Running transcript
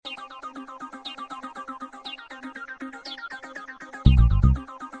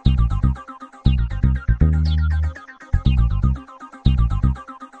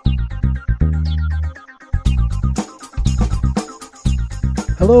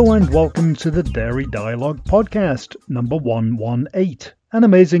Hello and welcome to the Dairy Dialogue podcast, number 118. And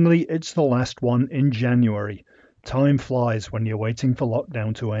amazingly, it's the last one in January. Time flies when you're waiting for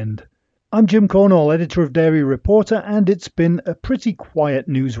lockdown to end. I'm Jim Cornwall, editor of Dairy Reporter, and it's been a pretty quiet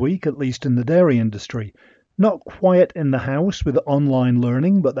news week, at least in the dairy industry. Not quiet in the house with online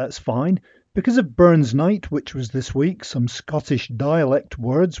learning, but that's fine. Because of Burns Night, which was this week, some Scottish dialect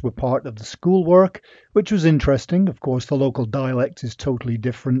words were part of the schoolwork, which was interesting. Of course, the local dialect is totally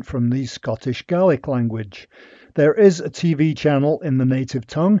different from the Scottish Gaelic language. There is a TV channel in the native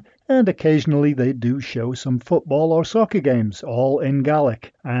tongue, and occasionally they do show some football or soccer games, all in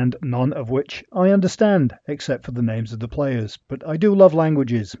Gaelic, and none of which I understand, except for the names of the players. But I do love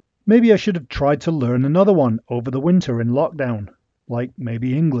languages. Maybe I should have tried to learn another one over the winter in lockdown, like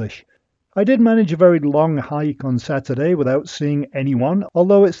maybe English. I did manage a very long hike on Saturday without seeing anyone,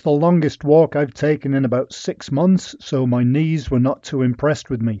 although it's the longest walk I've taken in about 6 months, so my knees were not too impressed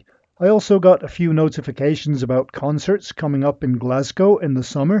with me. I also got a few notifications about concerts coming up in Glasgow in the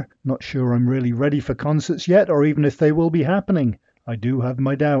summer. Not sure I'm really ready for concerts yet, or even if they will be happening. I do have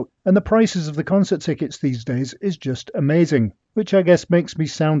my doubt. And the prices of the concert tickets these days is just amazing, which I guess makes me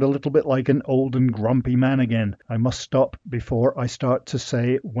sound a little bit like an old and grumpy man again. I must stop before I start to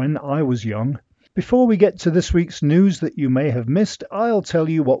say when I was young. Before we get to this week's news that you may have missed, I'll tell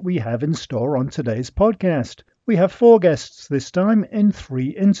you what we have in store on today's podcast. We have 4 guests this time in 3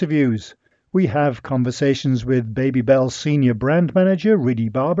 interviews. We have conversations with Babybel Senior Brand Manager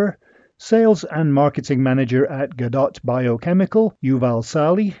Riddhi Babar, Sales and Marketing Manager at Gadot Biochemical, Yuval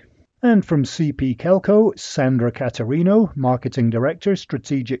Sali, and from CP Kelco, Sandra Catarino, Marketing Director,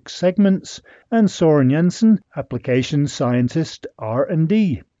 Strategic Segments, and Soren Jensen, Application Scientist,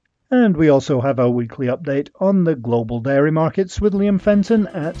 R&D. And we also have our weekly update on the global dairy markets with Liam Fenton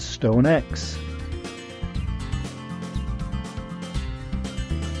at StoneX.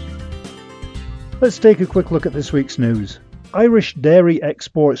 Let's take a quick look at this week's news. Irish dairy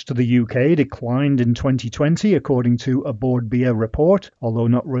exports to the UK declined in 2020 according to a Bord Bia report, although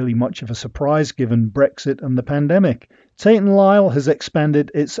not really much of a surprise given Brexit and the pandemic. Tate & Lyle has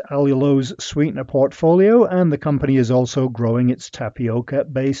expanded its allulose sweetener portfolio, and the company is also growing its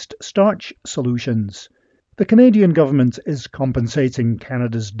tapioca-based starch solutions. The Canadian government is compensating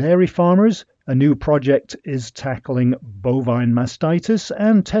Canada's dairy farmers. A new project is tackling bovine mastitis,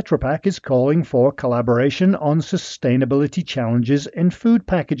 and Tetra Pak is calling for collaboration on sustainability challenges in food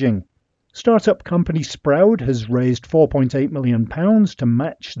packaging. Startup company Sproud has raised £4.8 million to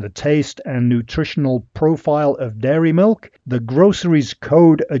match the taste and nutritional profile of dairy milk. The Groceries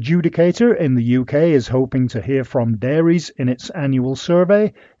Code Adjudicator in the UK is hoping to hear from dairies in its annual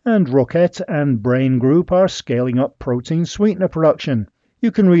survey, and Roquette and Brain Group are scaling up protein sweetener production.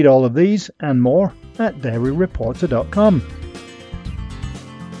 You can read all of these and more at dairyreporter.com.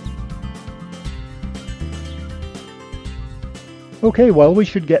 Okay, well, we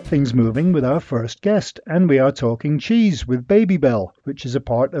should get things moving with our first guest, and we are talking cheese with Babybel, which is a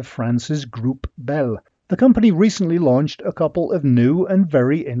part of France's Groupe Bel. The company recently launched a couple of new and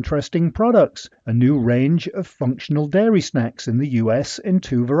very interesting products, a new range of functional dairy snacks in the US in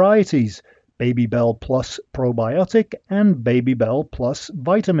 2 varieties, Babybel Plus Probiotic and Babybel Plus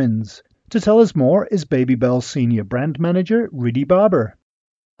Vitamins. To tell us more is Babybel Senior Brand Manager Riddhi Babar.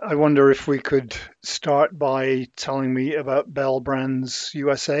 I wonder if we could start by telling me about Bel Brands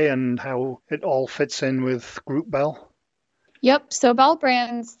USA and how it all fits in with Groupe Bel. Yep. So Bel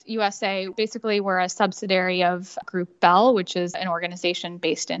Brands USA, basically we're a subsidiary of Groupe Bel, which is an organization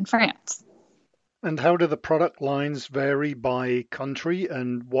based in France. And how do the product lines vary by country,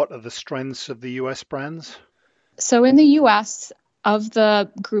 and what are the strengths of the US brands? So in the US, of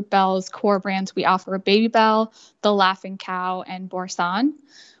the Groupe Bel's core brands, we offer Babybel, The Laughing Cow, and Boursin.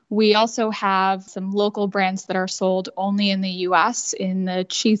 We also have some local brands that are sold only in the US in the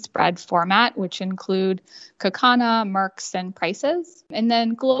cheese spread format, which include Kakana, Merck's, and Price's. And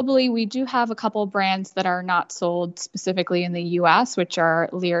then globally, we do have a couple brands that are not sold specifically in the US, which are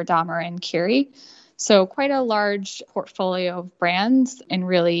Leerdammer and Curie. So quite a large portfolio of brands, and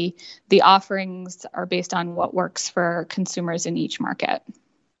really the offerings are based on what works for consumers in each market.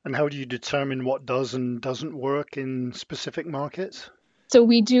 And how do you determine what does and doesn't work in specific markets? So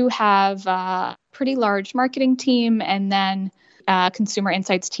we do have a pretty large marketing team and then a consumer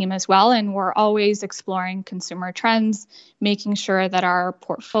insights team as well. And we're always exploring consumer trends, making sure that our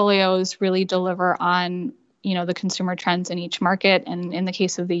portfolios really deliver on the consumer trends in each market. And in the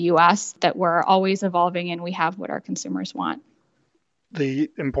case of the US, that we're always evolving and we have what our consumers want. The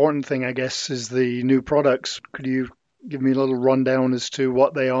important thing, I guess, is the new products. Could you give me a little rundown as to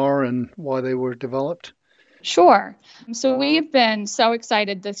what they are and why they were developed? Sure. So we've been so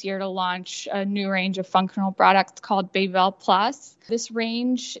excited this year to launch a new range of functional products called Babybel Plus. This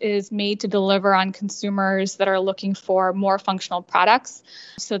range is made to deliver on consumers that are looking for more functional products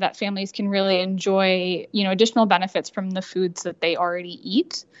so that families can really enjoy, additional benefits from the foods that they already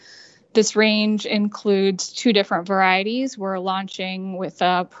eat. This range includes two different varieties. We're launching with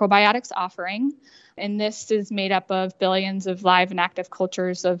a probiotics offering, and this is made up of billions of live and active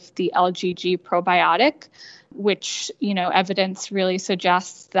cultures of the LGG probiotic, which, evidence really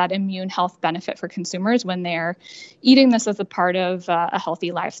suggests that immune health benefit for consumers when they're eating this as a part of a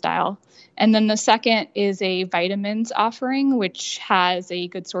healthy lifestyle. And then the second is a vitamins offering, which has a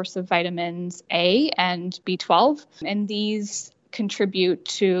good source of vitamins A and B12. And these contribute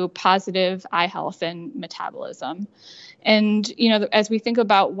to positive eye health and metabolism. And, as we think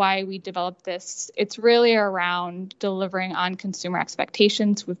about why we developed this, it's really around delivering on consumer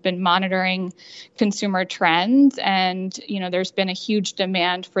expectations. We've been monitoring consumer trends, and, there's been a huge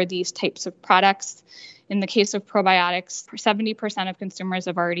demand for these types of products. In the case of probiotics, 70% of consumers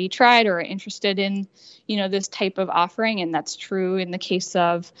have already tried or are interested in, this type of offering. And that's true in the case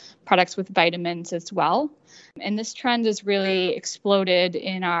of products with vitamins as well. And this trend has really exploded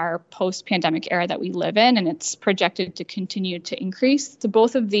in our post-pandemic era that we live in, and it's projected to continue to increase. So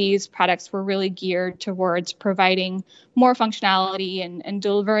both of these products were really geared towards providing more functionality and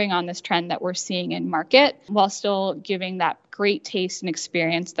delivering on this trend that we're seeing in market, while still giving that great taste and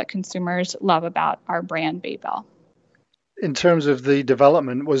experience that consumers love about our brand Babybel. In terms of the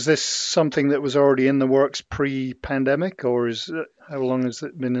development, was this something that was already in the works pre-pandemic, or how long has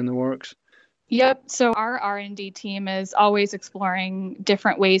it been in the works? Yep. So our R&D team is always exploring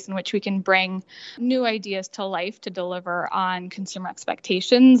different ways in which we can bring new ideas to life to deliver on consumer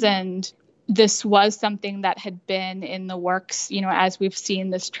expectations. And this was something that had been in the works, as we've seen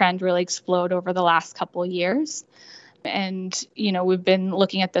this trend really explode over the last couple of years. And, we've been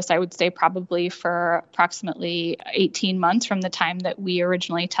looking at this, I would say, probably for approximately 18 months from the time that we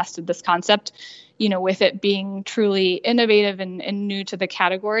originally tested this concept. With it being truly innovative and new to the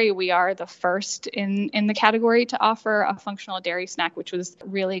category, we are the first in the category to offer a functional dairy snack, which was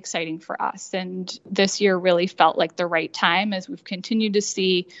really exciting for us. And this year really felt like the right time as we've continued to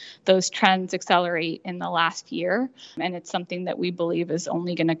see those trends accelerate in the last year. And it's something that we believe is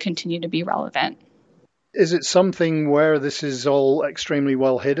only going to continue to be relevant. Is it something where this is all extremely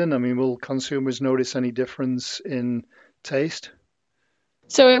well hidden? I mean, will consumers notice any difference in taste?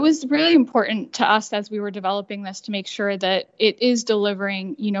 So it was really important to us as we were developing this to make sure that it is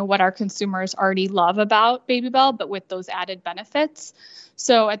delivering, what our consumers already love about Babybel, but with those added benefits.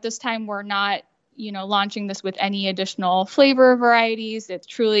 So at this time, we're not, launching this with any additional flavor varieties. It's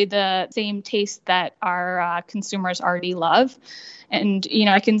truly the same taste that our consumers already love. And,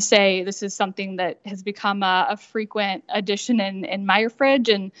 I can say this is something that has become a frequent addition in my fridge.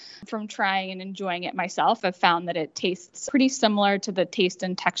 And from trying and enjoying it myself, I've found that it tastes pretty similar to the taste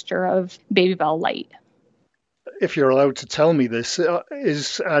and texture of Babybel Light. If you're allowed to tell me this,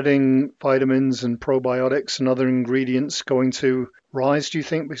 is adding vitamins and probiotics and other ingredients going to rise, do you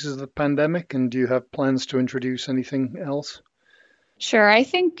think, because of the pandemic? And do you have plans to introduce anything else? Sure. I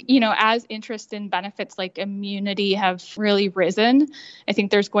think, as interest in benefits like immunity have really risen, I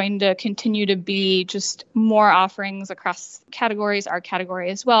think there's going to continue to be just more offerings across categories, our category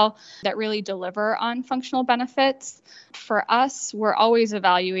as well, that really deliver on functional benefits. For us, we're always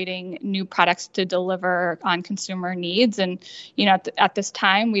evaluating new products to deliver on consumer needs. And, at this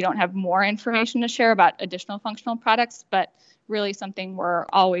time, we don't have more information to share about additional functional products, but really something we're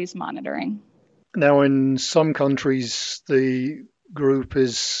always monitoring. Now, in some countries, the group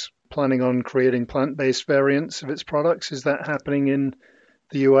is planning on creating plant-based variants of its products. Is that happening in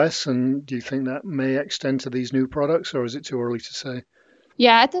the US? And do you think that may extend to these new products, or is it too early to say?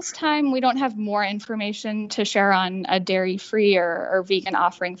 Yeah, at this time, we don't have more information to share on a dairy-free or vegan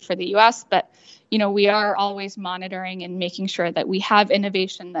offering for the US, but we are always monitoring and making sure that we have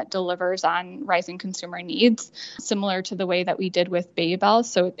innovation that delivers on rising consumer needs, similar to the way that we did with Babybel.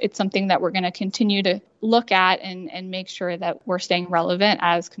 So it's something that we're going to continue to look at and make sure that we're staying relevant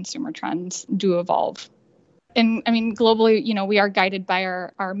as consumer trends do evolve. And I mean, globally, we are guided by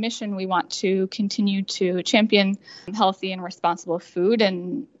our mission. We want to continue to champion healthy and responsible food.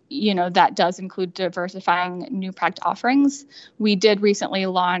 And, that does include diversifying new product offerings. We did recently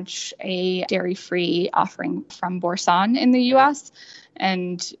launch a dairy-free offering from Boursin in the US.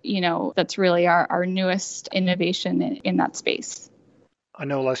 And, that's really our newest innovation in that space. I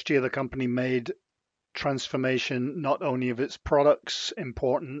know last year the company made transformation not only of its products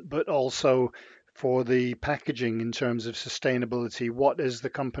important, but also for the packaging in terms of sustainability. What is the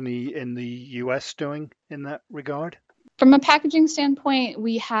company in the US doing in that regard? From a packaging standpoint,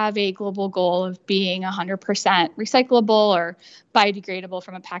 we have a global goal of being 100% recyclable or biodegradable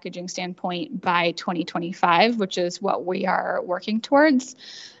from a packaging standpoint by 2025, which is what we are working towards.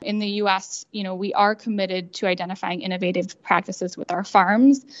 In the US, we are committed to identifying innovative practices with our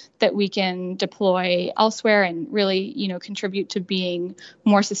farms that we can deploy elsewhere and really, contribute to being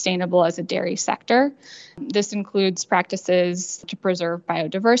more sustainable as a dairy sector. This includes practices to preserve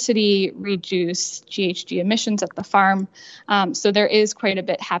biodiversity, reduce GHG emissions at the farm. So there is quite a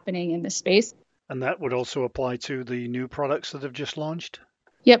bit happening in this space. And that would also apply to the new products that have just launched?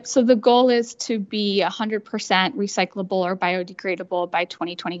 Yep. So the goal is to be 100% recyclable or biodegradable by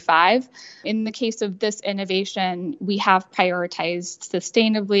 2025. In the case of this innovation, we have prioritized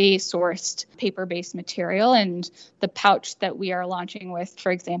sustainably sourced paper-based material. And the pouch that we are launching with,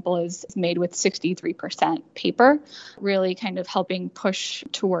 for example, is made with 63% paper, really kind of helping push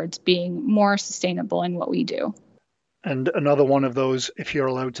towards being more sustainable in what we do. And another one of those, if you're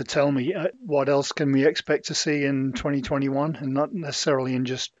allowed to tell me, what else can we expect to see in 2021? And not necessarily in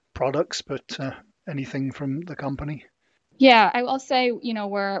just products, but anything from the company? Yeah, I will say,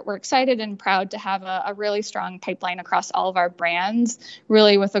 we're excited and proud to have a really strong pipeline across all of our brands,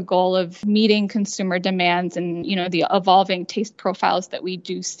 really with a goal of meeting consumer demands and, the evolving taste profiles that we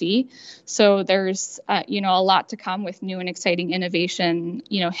do see. So there's, a lot to come with new and exciting innovation,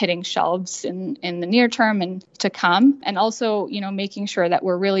 hitting shelves in the near term and to come. And also, making sure that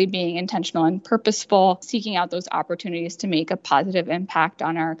we're really being intentional and purposeful, seeking out those opportunities to make a positive impact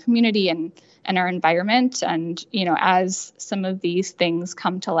on our community and our environment. And, as some of these things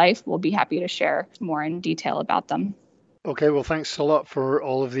come to life, we'll be happy to share more in detail about them. Okay, well, thanks a lot for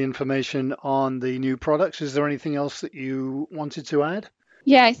all of the information on the new products. Is there anything else that you wanted to add?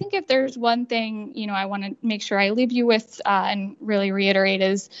 Yeah, I think if there's one thing, I want to make sure I leave you with and really reiterate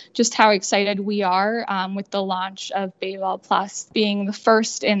is just how excited we are with the launch of Babybel Plus being the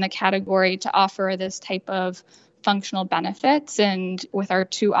first in the category to offer this type of functional benefits. And with our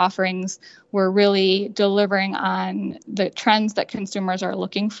two offerings, we're really delivering on the trends that consumers are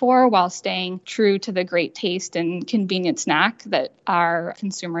looking for while staying true to the great taste and convenient snack that our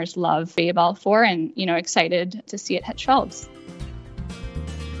consumers love Babybel for, and, excited to see it hit shelves.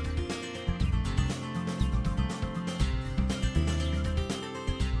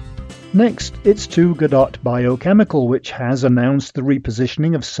 Next, it's to Godot Biochemical, which has announced the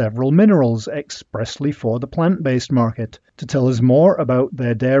repositioning of several minerals expressly for the plant-based market. To tell us more about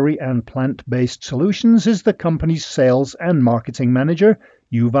their dairy and plant-based solutions is the company's sales and marketing manager,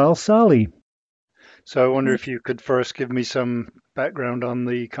 Yuval Sali. So I wonder if you could first give me some background on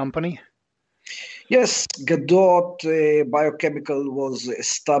the company. Yes, Godot Biochemical was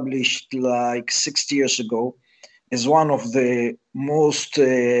established like 60 years ago as one of the most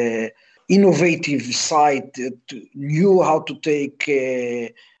innovative site that knew how to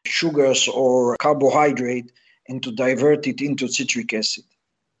take sugars or carbohydrate and to divert it into citric acid.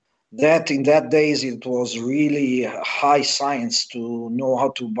 That in that days, it was really high science to know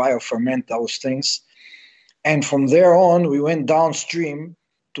how to bioferment those things. And from there on, we went downstream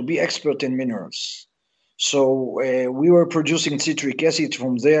to be expert in minerals. So we were producing citric acid.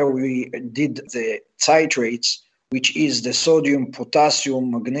 From there, we did the citrates, which is the sodium,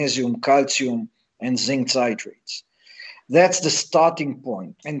 potassium, magnesium, calcium, and zinc citrates. That's the starting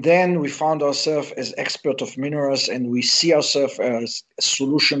point. And then we found ourselves as expert of minerals, and we see ourselves as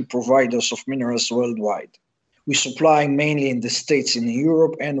solution providers of minerals worldwide. We supply mainly in the States, in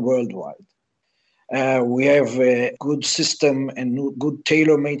Europe, and worldwide. We have a good system and good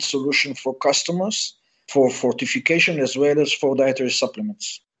tailor-made solution for customers, for fortification, as well as for dietary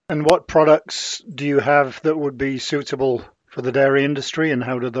supplements. And what products do you have that would be suitable for the dairy industry, and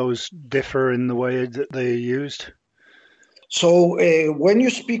how do those differ in the way that they're used? So when you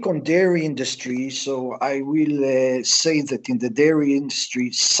speak on dairy industry, so I will say that in the dairy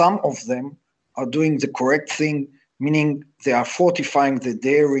industry, some of them are doing the correct thing, meaning they are fortifying the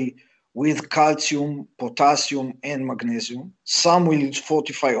dairy with calcium, potassium, and magnesium. Some will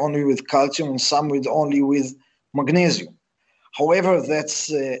fortify only with calcium, and some will only with magnesium. However, that's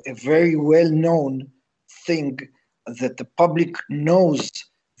a very well-known thing that the public knows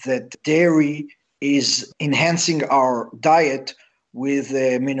that dairy is enhancing our diet with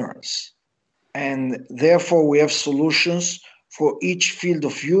minerals. And therefore, we have solutions for each field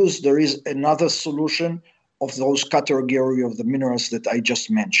of use. There is another solution of those category of the minerals that I just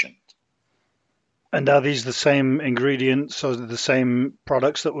mentioned. And are these the same ingredients or the same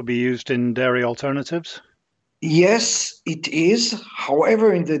products that would be used in dairy alternatives? Yes, it is.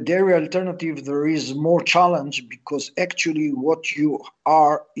 However, in the dairy alternative, there is more challenge because actually what you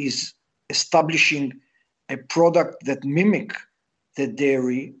are is establishing a product that mimic the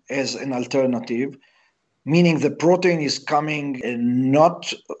dairy as an alternative, meaning the protein is coming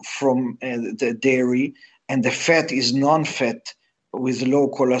not from the dairy and the fat is non-fat with low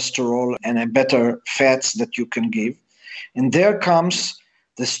cholesterol and a better fats that you can give. And there comes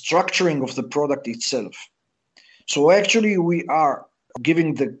the structuring of the product itself. So actually we are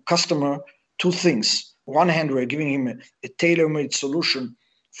giving the customer two things. One hand, we're giving him a tailor-made solution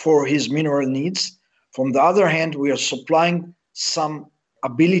for his mineral needs. From the other hand, we are supplying some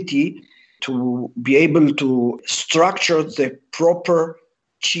ability to be able to structure the proper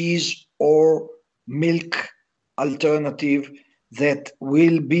cheese or milk alternative that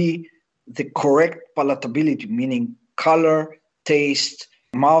will be the correct palatability, meaning color, taste,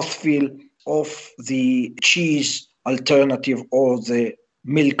 mouthfeel of the cheese alternative or the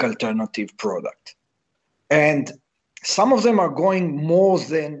milk alternative product. And some of them are going more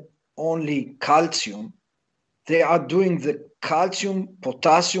than only calcium. They are doing the calcium,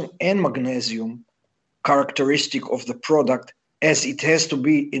 potassium, and magnesium characteristic of the product as it has to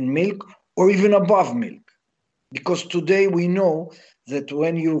be in milk or even above milk. Because today we know that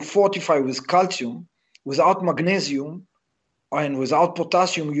when you fortify with calcium, without magnesium and without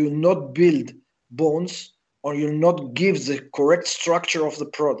potassium, you'll not build bones or you'll not give the correct structure of the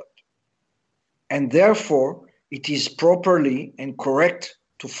product. And therefore, it is properly and correct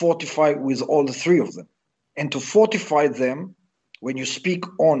to fortify with all the three of them. And to fortify them, when you speak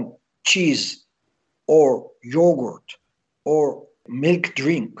on cheese or yogurt or milk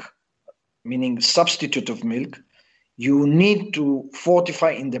drink, meaning substitute of milk, you need to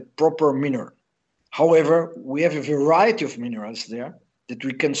fortify in the proper mineral. However, we have a variety of minerals there that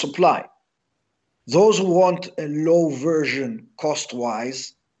we can supply. Those who want a low version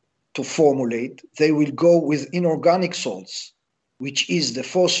cost-wise to formulate, they will go with inorganic salts, which is the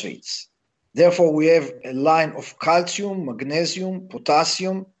phosphates. Therefore, we have a line of calcium, magnesium,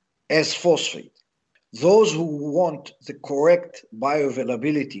 potassium as phosphate. Those who want the correct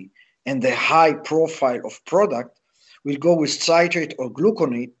bioavailability and the high profile of product will go with citrate or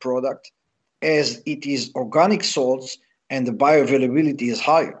gluconate product as it is organic salts and the bioavailability is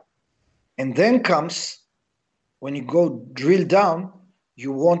higher. And then comes, when you go drill down,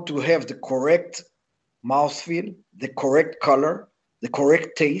 you want to have the correct mouthfeel, the correct color, the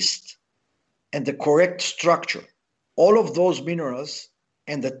correct taste, and the correct structure. All of those minerals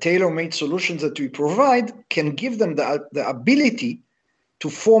and the tailor-made solutions that we provide can give them the ability to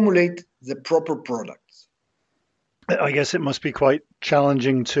formulate the proper products. I guess it must be quite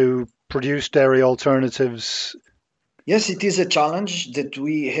challenging to produce dairy alternatives. Yes, it is a challenge that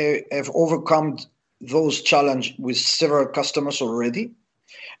we have overcome those challenges with several customers already.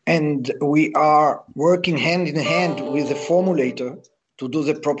 And we are working hand in hand with the formulator to do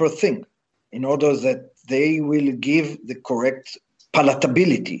the proper thing in order that they will give the correct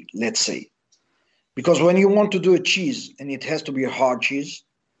palatability, let's say. Because when you want to do a cheese and it has to be a hard cheese,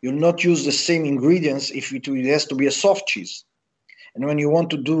 you'll not use the same ingredients if it has to be a soft cheese. And when you want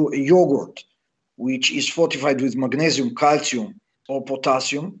to do a yogurt, which is fortified with magnesium, calcium, or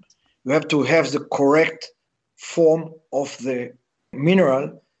potassium, you have to have the correct form of the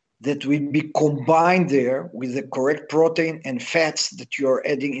mineral that will be combined there with the correct protein and fats that you are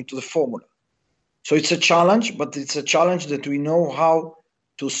adding into the formula. So it's a challenge, but it's a challenge that we know how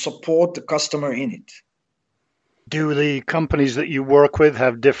to support the customer in it. Do the companies that you work with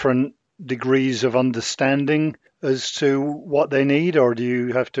have different degrees of understanding as to what they need, or do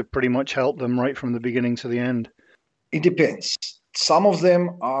you have to pretty much help them right from the beginning to the end? It depends. Some of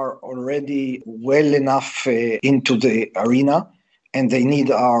them are already well enough into the arena and they need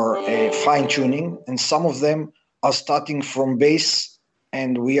our fine tuning, and some of them are starting from base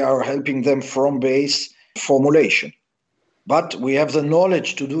and we are helping them from base formulation. But we have the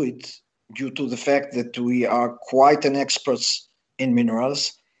knowledge to do it due to the fact that we are quite an experts in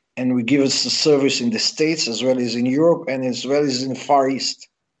minerals, and we give us the service in the States as well as in Europe and as well as in the Far East.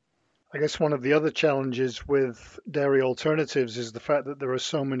 I guess one of the other challenges with dairy alternatives is the fact that there are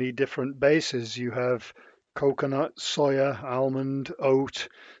so many different bases. You have coconut, soya, almond, oat.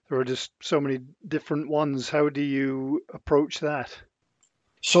 There are just so many different ones. How do you approach that?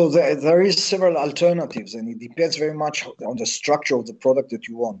 So there is several alternatives, and it depends very much on the structure of the product that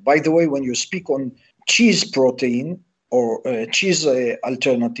you want. By the way, when you speak on cheese protein or cheese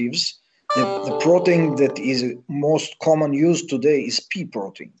alternatives, the protein that is most common used today is pea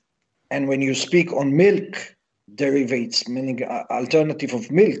protein. And when you speak on milk derivatives, meaning alternative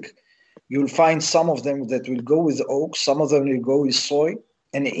of milk, you'll find some of them that will go with oat, some of them will go with soy,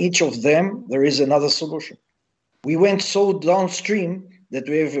 and in each of them, there is another solution. We went so downstream that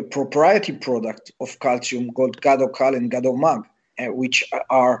we have a proprietary product of calcium called GadoCal and GadoMag, which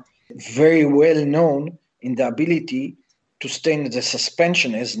are very well known in the ability to stain the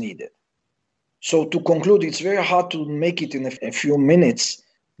suspension as needed. So to conclude, it's very hard to make it in a few minutes,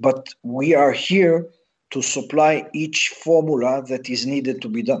 but we are here to supply each formula that is needed to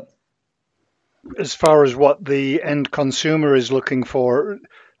be done. As far as what the end consumer is looking for,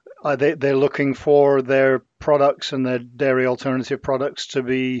 are they're looking for their products and their dairy alternative products to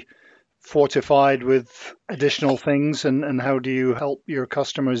be fortified with additional things, and how do you help your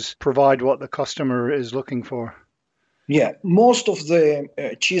customers provide what the customer is looking for? Yeah, most of the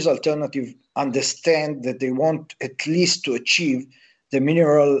cheese alternative understand that they want at least to achieve the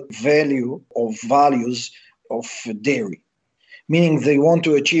mineral value of values of dairy, meaning they want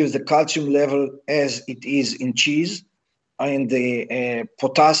to achieve the calcium level as it is in cheese and the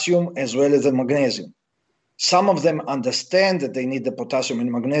potassium as well as the magnesium. Some of them understand that they need the potassium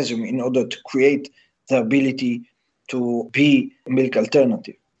and magnesium in order to create the ability to be milk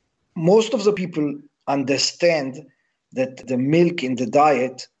alternative. Most of the people understand that the milk in the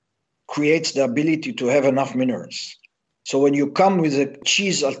diet creates the ability to have enough minerals. So when you come with a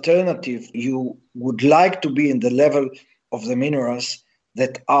cheese alternative, you would like to be in the level of the minerals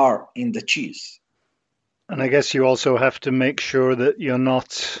that are in the cheese. And I guess you also have to make sure that you're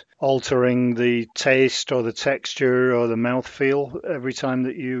not altering the taste or the texture or the mouthfeel every time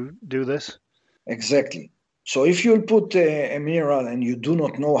that you do this? Exactly. So if you put a mineral and you do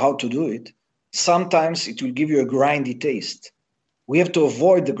not know how to do it, sometimes it will give you a grindy taste. We have to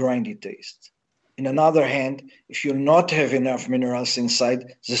avoid the grindy taste. On the other hand, if you not have enough minerals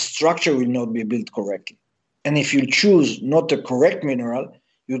inside, the structure will not be built correctly. And if you choose not the correct mineral,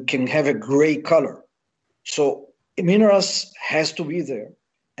 you can have a gray color. So minerals has to be there.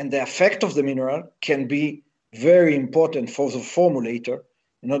 And the effect of the mineral can be very important for the formulator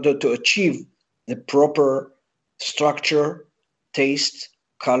in order to achieve the proper structure, taste,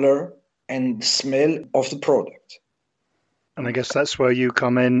 color, and smell of the product. And I guess that's where you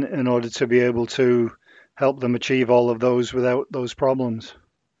come in order to be able to help them achieve all of those without those problems.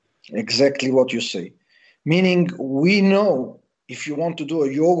 Exactly what you say. Meaning we know if you want to do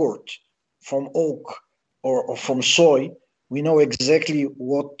a yogurt from oat or from soy, we know exactly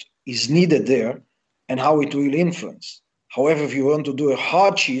what is needed there and how it will influence. However, if you want to do a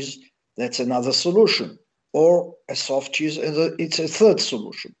hard cheese, that's another solution. Or a soft cheese, it's a third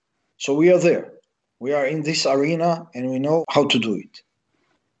solution. So we are there. We are in this arena and we know how to do it.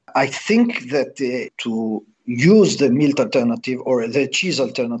 I think that to use the milk alternative or the cheese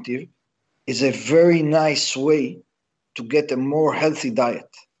alternative is a very nice way to get a more healthy diet.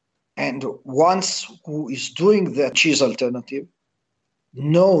 And once who is doing the cheese alternative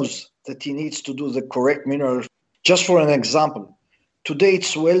knows that he needs to do the correct mineral. Just for an example, today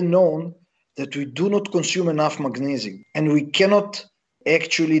it's well known that we do not consume enough magnesium, and we cannot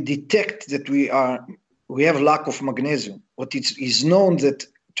actually detect that we have lack of magnesium. But it is known that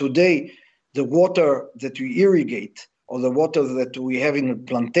today the water that we irrigate or the water that we have in a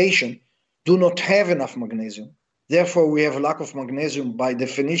plantation do not have enough magnesium. Therefore, we have a lack of magnesium by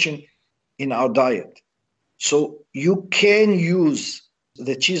definition in our diet. So you can use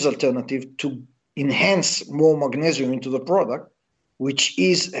the cheese alternative to enhance more magnesium into the product, which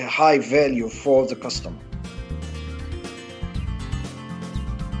is a high value for the customer.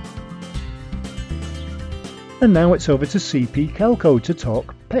 And now it's over to CP Kelco to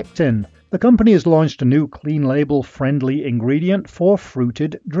talk pectin. The company has launched a new clean label friendly ingredient for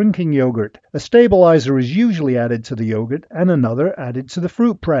fruited drinking yogurt. A stabilizer is usually added to the yogurt and another added to the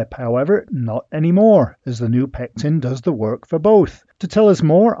fruit prep. However, not anymore, as the new pectin does the work for both. To tell us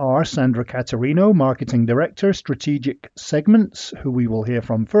more are Sandra Caterino, Marketing Director, Strategic Segments, who we will hear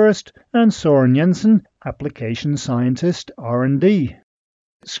from first, and Soren Jensen, Application Scientist, R&D.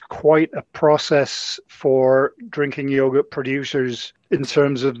 It's quite a process for drinking yogurt producers in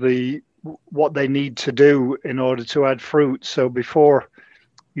terms of what they need to do in order to add fruit. So before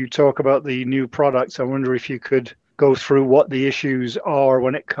you talk about the new products, I wonder if you could go through what the issues are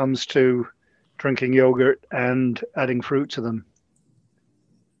when it comes to drinking yogurt and adding fruit to them.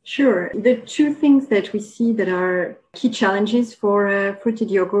 Sure. The two things that we see that are key challenges for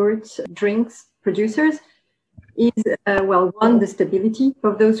fruited yogurt drinks producers is, one, the stability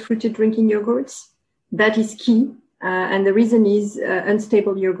of those fruited drinking yogurts. That is key And the reason is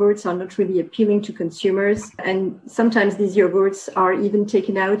unstable yogurts are not really appealing to consumers. And sometimes these yogurts are even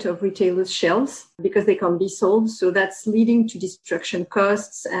taken out of retailers' shelves because they can't be sold. So that's leading to destruction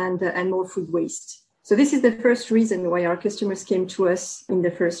costs and more food waste. So this is the first reason why our customers came to us in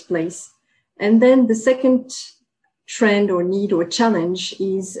the first place. And then the second trend or need or challenge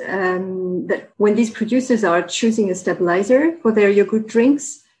is that when these producers are choosing a stabilizer for their yogurt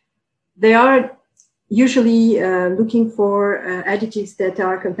drinks, they are usually looking for additives that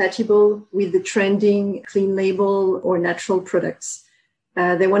are compatible with the trending clean label or natural products.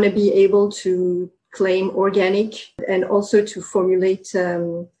 They want to be able to claim organic and also to formulate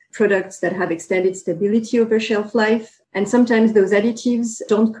products that have extended stability over shelf life. And sometimes those additives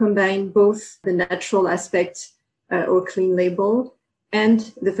don't combine both the natural aspect or clean label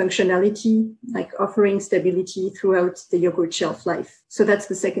and the functionality, like offering stability throughout the yogurt shelf life. So that's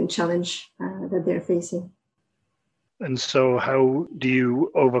the second challenge that they're facing. And so how do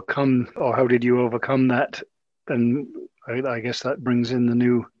you overcome, or how did you overcome that? And I guess that brings in the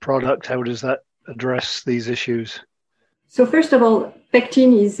new product. How does that address these issues? So first of all,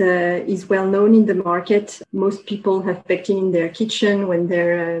 pectin is well known in the market. Most people have pectin in their kitchen when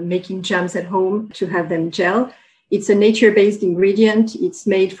they're making jams at home to have them gel. It's a nature-based ingredient. It's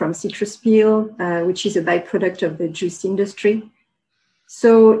made from citrus peel, which is a byproduct of the juice industry.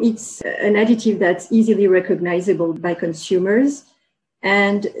 So it's an additive that's easily recognizable by consumers.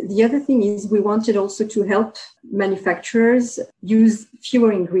 And the other thing is we wanted also to help manufacturers use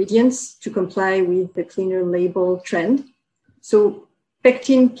fewer ingredients to comply with the cleaner label trend. So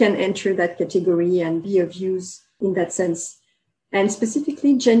pectin can enter that category and be of use in that sense. And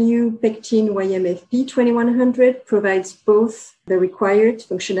specifically, Genu Pectin YMFP 2100 provides both the required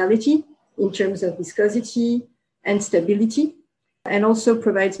functionality in terms of viscosity and stability, and also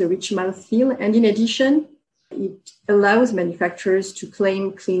provides a rich mouthfeel. And in addition, it allows manufacturers to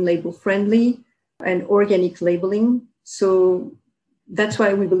claim clean label friendly and organic labeling. So that's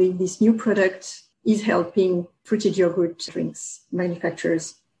why we believe this new product is helping fruited yogurt drinks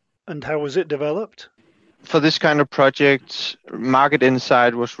manufacturers. And how was it developed? For this kind of project, market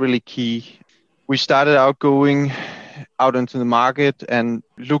insight was really key. We started out going out into the market and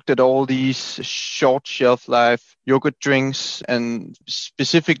looked at all these short shelf life yogurt drinks and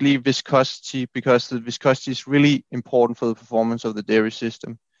specifically viscosity, because the viscosity is really important for the performance of the dairy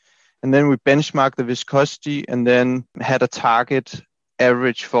system. And then we benchmarked the viscosity and then had a target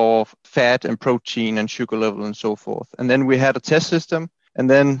average for fat and protein and sugar level and so forth. And then we had a test system. And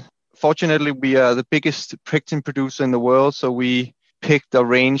then fortunately, we are the biggest pectin producer in the world. So we picked a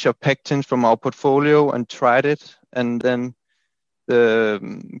range of pectins from our portfolio and tried it. And then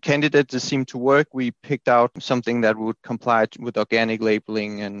the candidate that seemed to work, we picked out something that would comply with organic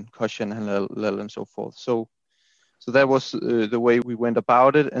labeling and kosher and halal and so forth. So that was the way we went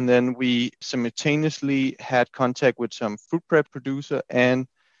about it. And then we simultaneously had contact with some fruit prep producer and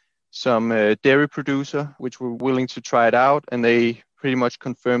some dairy producer, which were willing to try it out. And they pretty much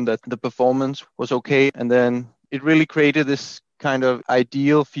confirmed that the performance was okay. And then it really created this kind of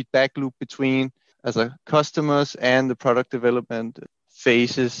ideal feedback loop between as a customers and the product development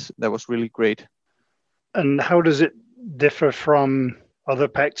phases. That was really great. And how does it differ from other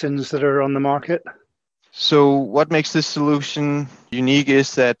pectins that are on the market? So what makes this solution unique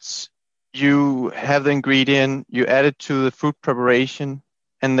is that you have the ingredient, you add it to the fruit preparation,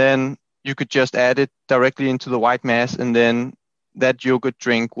 and then you could just add it directly into the white mass, and then that yogurt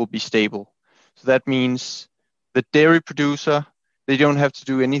drink will be stable. So that means the dairy producer, they don't have to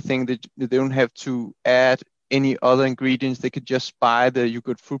do anything. They don't have to add any other ingredients. They could just buy the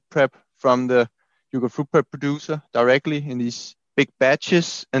yogurt fruit prep from the yogurt fruit prep producer directly in these big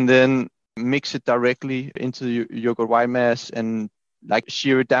batches, and then mix it directly into the yogurt white mass and like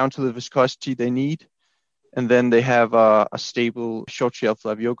shear it down to the viscosity they need. And then they have a stable short shelf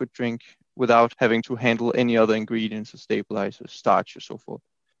life yogurt drink without having to handle any other ingredients or stabilizers, starch, or so forth.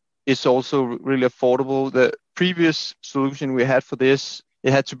 It's also really affordable. The previous solution we had for this,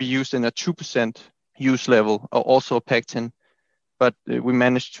 it had to be used in a 2% use level, or also a pectin, but we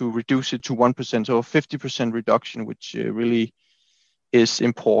managed to reduce it to 1%, so a 50% reduction, which really is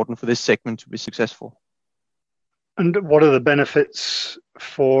important for this segment to be successful. And what are the benefits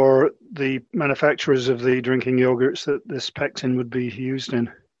for the manufacturers of the drinking yogurts that this pectin would be used in?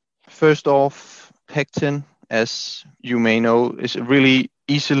 First off, pectin, as you may know, is a really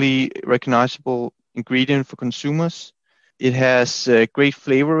easily recognizable ingredient for consumers. It has great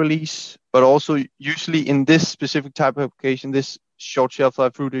flavor release, but also usually in this specific type of application, this short shelf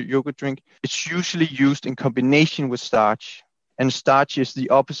life fruit yogurt drink, it's usually used in combination with starch. And starch is the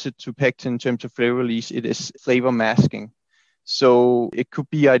opposite to pectin in terms of flavor release. It is flavor masking. So it could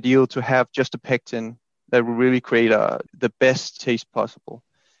be ideal to have just a pectin that will really create the best taste possible.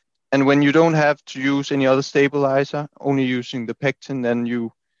 And when you don't have to use any other stabilizer, only using the pectin, then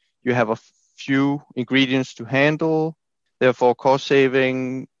you have a few ingredients to handle, therefore cost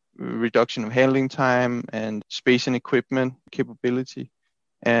saving, reduction of handling time, and space and equipment capability.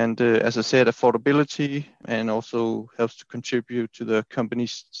 And as I said, affordability, and also helps to contribute to the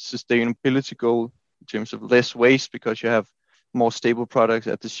company's sustainability goal in terms of less waste because you have more stable products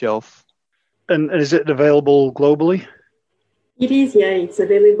at the shelf. And is it available globally? It is, yeah. It's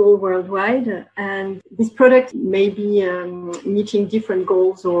available worldwide. And this product may be meeting different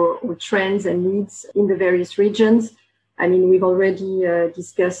goals or trends and needs in the various regions. I mean, we've already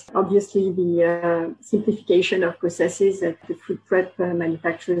discussed, obviously, the simplification of processes at the food prep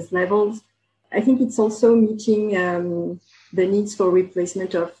manufacturers' levels. I think it's also meeting the needs for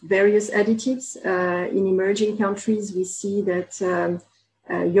replacement of various additives. In emerging countries, we see that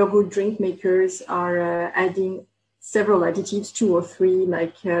yogurt drink makers are adding several additives, 2 or 3,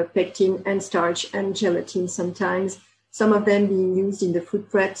 like pectin and starch and gelatin sometimes, some of them being used in the food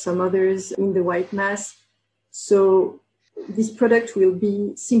prep, some others in the white mass. So this product will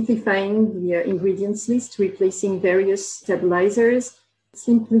be simplifying the ingredients list, replacing various stabilizers,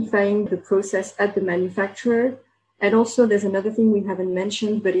 simplifying the process at the manufacturer. And also there's another thing we haven't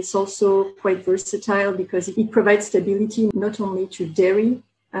mentioned, but it's also quite versatile because it provides stability not only to dairy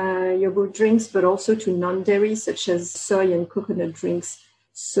yogurt drinks, but also to non-dairy, such as soy and coconut drinks.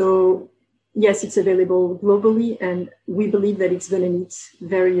 So yes, it's available globally, and we believe that it's going to meet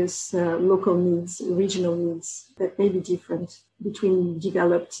various local needs, regional needs that may be different between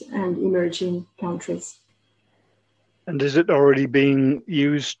developed and emerging countries. And is it already being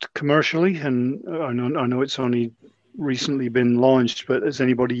used commercially? And I know it's only recently been launched, but is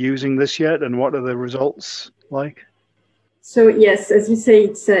anybody using this yet? And what are the results like? So yes, as you say,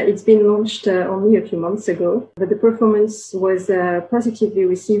 it's been launched only a few months ago, but the performance was positively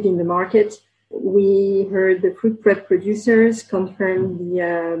received in the market. We heard the food prep producers confirm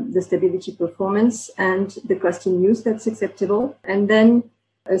the stability performance and the cost in use that's acceptable. And then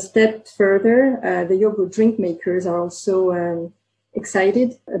a step further, the yogurt drink makers are also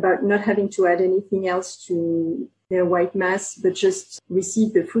excited about not having to add anything else to their white mass, but just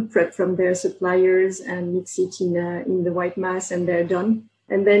receive the food prep from their suppliers and mix it in the white mass, and they're done.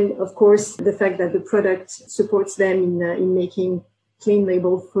 And then, of course, the fact that the product supports them in making clean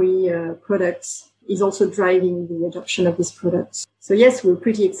label-free products is also driving the adoption of these products. So yes, we're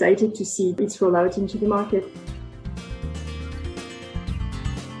pretty excited to see its rollout into the market.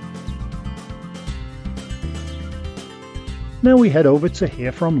 Now we head over to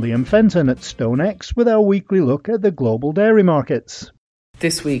hear from Liam Fenton at StoneX with our weekly look at the global dairy markets.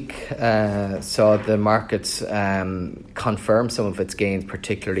 This week saw the markets confirm some of its gains,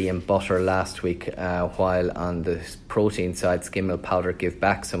 particularly in butter last week, while on the protein side, skim milk powder gave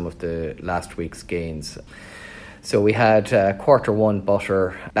back some of the last week's gains. So we had quarter one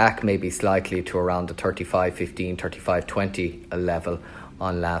butter back maybe slightly to around the 35.15, 35.20 level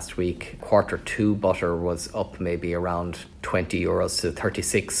on last week. Quarter two butter was up maybe around €20 to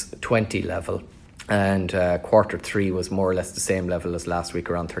 36.20 level. And quarter three was more or less the same level as last week,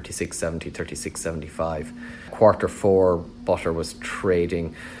 around 36.70, 36.75. Quarter four butter was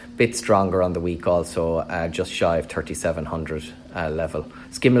trading a bit stronger on the week also, just shy of 3,700 level.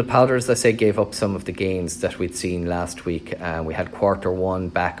 Skim milk powder, as I say, gave up some of the gains that we'd seen last week. We had quarter one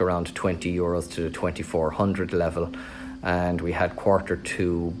back around €20 to the 2,400 level. And we had quarter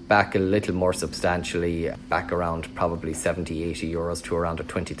two back a little more substantially, back around probably €70-80 to around a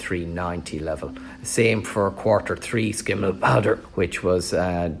 23.90 level. Same for quarter three skim milk powder, which was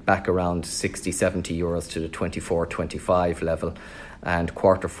back around €60-70 to the 24.25 level. And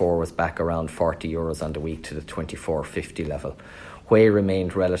quarter four was back around €40 on the week to the 24.50 level. Whey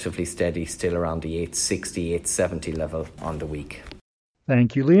remained relatively steady, still around the 860-870 level on the week.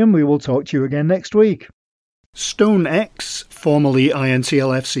 Thank you, Liam. We will talk to you again next week. StoneX, formerly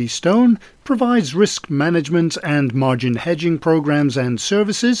INCLFC Stone, provides risk management and margin hedging programs and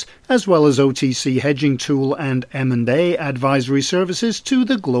services, as well as OTC hedging tool and M&A advisory services to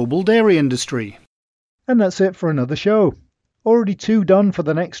the global dairy industry. And that's it for another show. Already 2 done for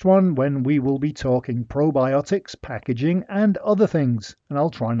the next one, when we will be talking probiotics, packaging and other things, and I'll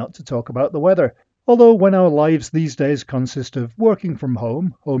try not to talk about the weather. Although when our lives these days consist of working from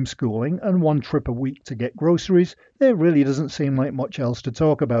home, homeschooling and 1 trip a week to get groceries, there really doesn't seem like much else to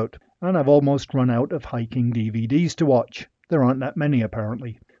talk about. And I've almost run out of hiking DVDs to watch. There aren't that many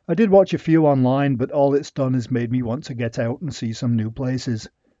apparently. I did watch a few online, but all it's done is made me want to get out and see some new places.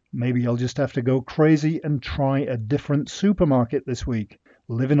 Maybe I'll just have to go crazy and try a different supermarket this week.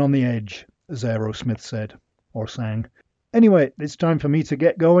 Living on the edge, as Aerosmith said, or sang. Anyway, it's time for me to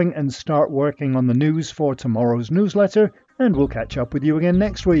get going and start working on the news for tomorrow's newsletter, and we'll catch up with you again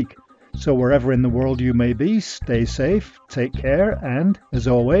next week. So wherever in the world you may be, stay safe, take care, and, as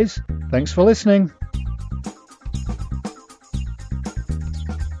always, thanks for listening.